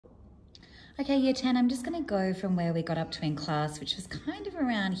Okay, year 10, I'm just going to go from where we got up to in class, which was kind of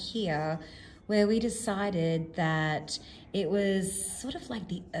around here, where we decided that it was sort of like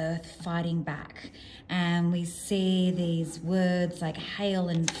the earth fighting back. And we see these words like hail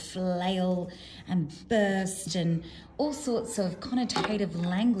and flail and burst and all sorts of connotative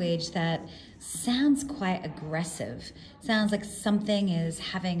language that sounds quite aggressive. Sounds like something is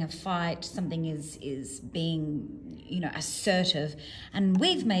having a fight, something is being, assertive. And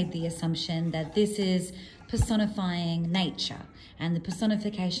we've made the assumption that this is personifying nature and the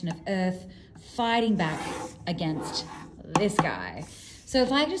personification of earth fighting back against this guy. So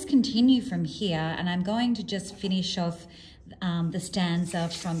if I just continue from here, and I'm going to just finish off the stanza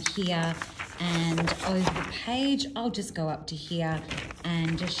from here and over the page, I'll just go up to here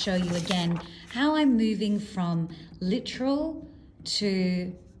and just show you again how I'm moving from literal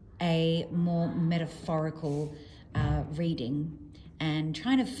to a more metaphorical reading and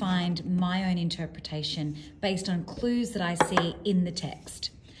trying to find my own interpretation based on clues that I see in the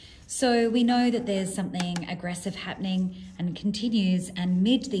text. So we know that there's something aggressive happening and continues, and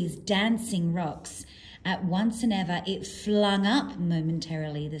mid these dancing rocks, at once and ever it flung up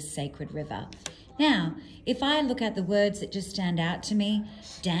momentarily the sacred river. Now, if I look at the words that just stand out to me,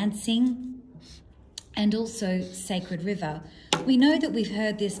 dancing and also sacred river, we know that we've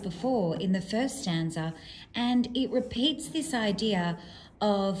heard this before in the first stanza, and it repeats this idea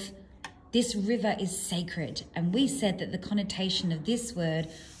of this river is sacred. And we said that the connotation of this word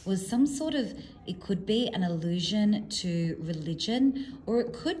was some sort of, it could be an allusion to religion, or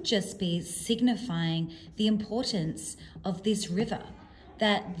it could just be signifying the importance of this river,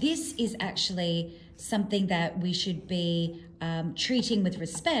 that this is actually something that we should be treating with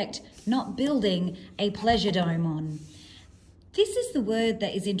respect, not building a pleasure dome on. This is the word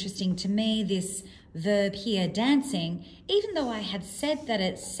that is interesting to me, this verb here, dancing. Even though I had said that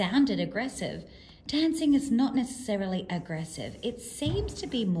it sounded aggressive, dancing is not necessarily aggressive. It seems to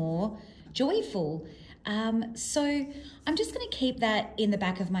be more joyful. So I'm just going to keep that in the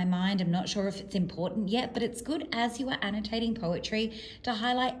back of my mind. I'm not sure if it's important yet, but it's good as you are annotating poetry to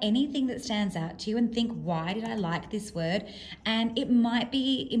highlight anything that stands out to you and think, why did I like this word? And it might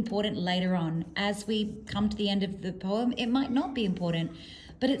be important later on as we come to the end of the poem. It might not be important,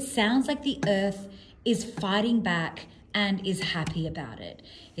 but it sounds like the earth is fighting back and is happy about it.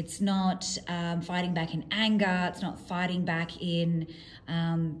 It's not fighting back in anger. It's not fighting back in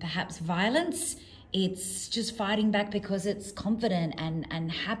perhaps violence. It's just fighting back because it's confident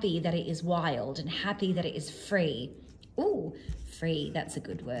and happy that it is wild and happy that it is free. Ooh, free, that's a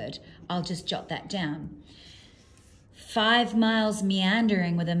good word. I'll just jot that down. 5 miles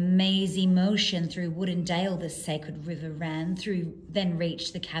meandering with a mazy motion through wood and dale the sacred river ran, then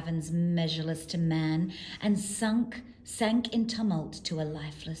reached the caverns measureless to man, and sank in tumult to a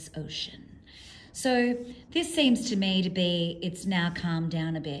lifeless ocean. So this seems to me to be, it's now calmed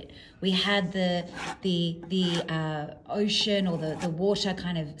down a bit. We had the ocean or the water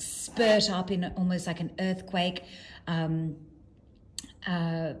kind of spurt up in almost like an earthquake,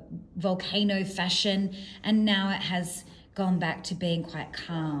 volcano fashion, and now it has gone back to being quite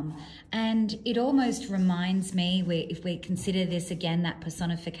calm. And it almost reminds me, if we consider this again, that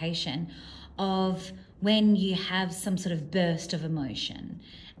personification of when you have some sort of burst of emotion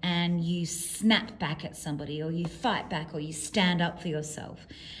and you snap back at somebody, or you fight back, or you stand up for yourself.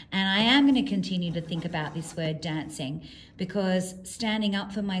 And I am going to continue to think about this word dancing, because standing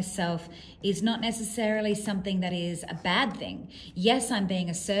up for myself is not necessarily something that is a bad thing. Yes, I'm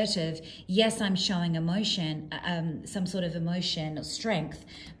being assertive. Yes, I'm showing emotion, some sort of emotion or strength,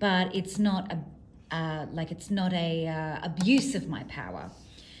 but it's not a abuse of my power.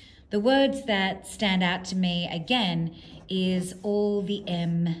 The words that stand out to me again is all the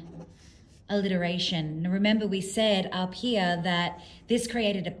M alliteration. Now remember, we said up here that this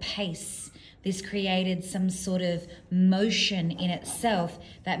created a pace. This created some sort of motion in itself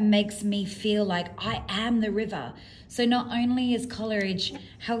that makes me feel like I am the river. So not only is Coleridge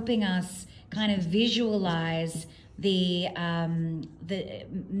helping us kind of visualize the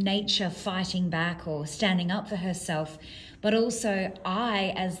nature fighting back or standing up for herself, but also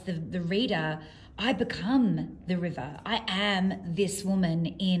I, as the reader, I become the river. I am this woman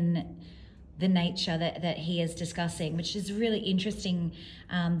in the nature that he is discussing, which is really interesting,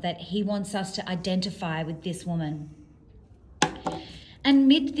 that he wants us to identify with this woman. And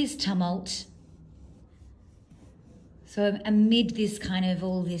amid this tumult, so amid this kind of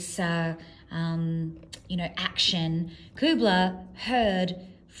all this, action, Kubla heard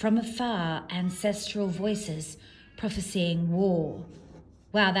from afar ancestral voices prophesying war.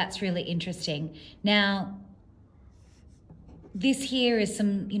 Wow, that's really interesting. Now, this here is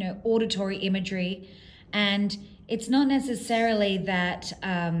some, auditory imagery, and it's not necessarily that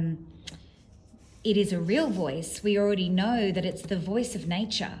it is a real voice. We already know that it's the voice of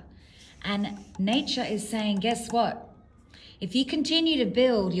nature. And nature is saying, guess what? If you continue to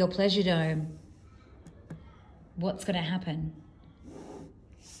build your pleasure dome, what's going to happen?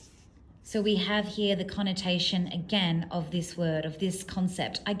 So we have here the connotation again of this word, of this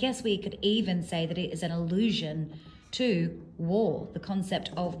concept. I guess we could even say that it is an allusion to war, the concept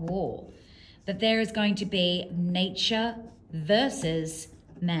of war. That there is going to be nature versus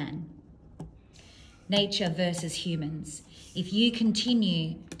man. Nature versus humans. If you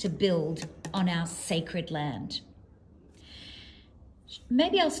continue to build on our sacred land.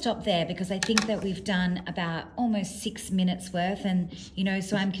 Maybe I'll stop there because I think that we've done about almost 6 minutes worth, and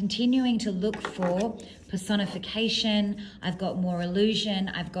so I'm continuing to look for personification. I've got more illusion,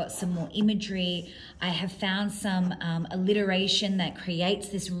 I've got some more imagery, I have found some alliteration that creates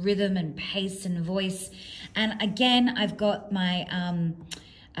this rhythm and pace and voice, and again I've got my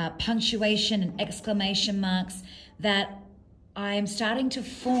punctuation and exclamation marks that I'm starting to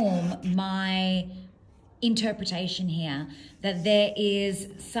form my interpretation here, that there is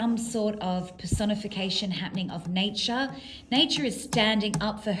some sort of personification happening of nature. Nature is standing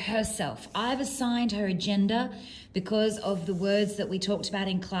up for herself. I've assigned her agenda because of the words that we talked about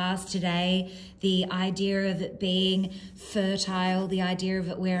in class today, the idea of it being fertile, the idea of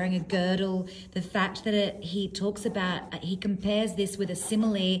it wearing a girdle, the fact that he talks about, he compares this with a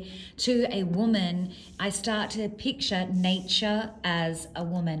simile to a woman. I start to picture nature as a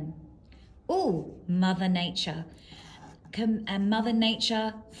woman. Oh, Mother Nature. And Mother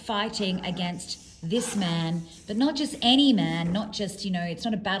Nature fighting against this man, but not just any man, not just, it's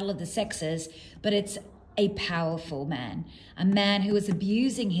not a battle of the sexes, but it's a powerful man. A man who is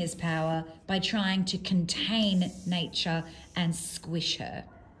abusing his power by trying to contain nature and squish her.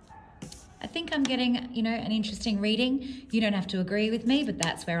 I think I'm getting, an interesting reading. You don't have to agree with me, but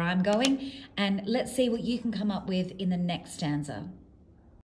that's where I'm going. And let's see what you can come up with in the next stanza.